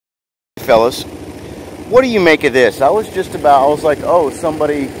Fellas, what do you make of this? I was like, oh,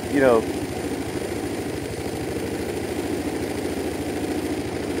 somebody, you know,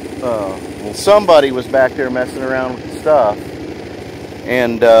 well, somebody was back there messing around with the stuff.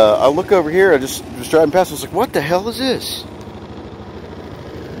 And I look over here, I just was driving past, I was like, what the hell is this?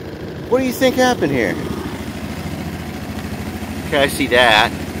 What do you think happened here? Okay, I see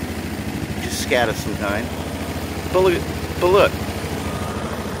that. Just scat of some kind. But look.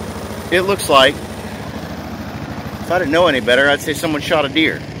 It looks like, if I didn't know any better, I'd say someone shot a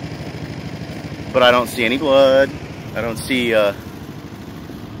deer. But I don't see any blood. I don't see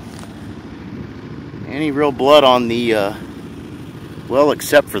any real blood on the, well,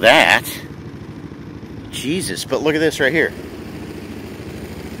 except for that. Jesus, but look at this right here.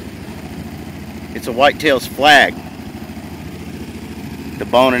 It's a whitetail's flag. The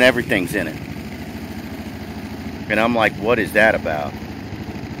bone and everything's in it. And I'm like, what is that about?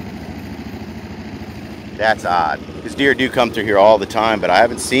 That's odd. Because deer do come through here all the time, but I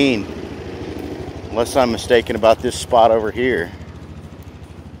haven't seen, unless I'm mistaken about this spot over here.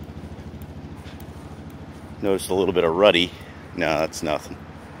 Noticed a little bit of ruddy. No, that's nothing.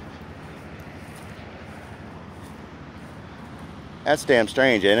 That's damn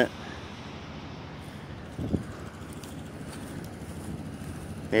strange, ain't it?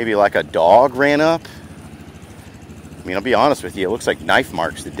 Maybe like a dog ran up. I mean, I'll be honest with you, it looks like knife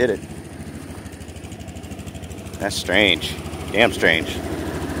marks that did it. That's strange. Damn strange.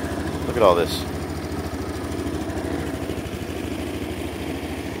 Look at all this.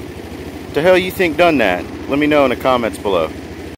 What the hell you think done that? Let me know in the comments below.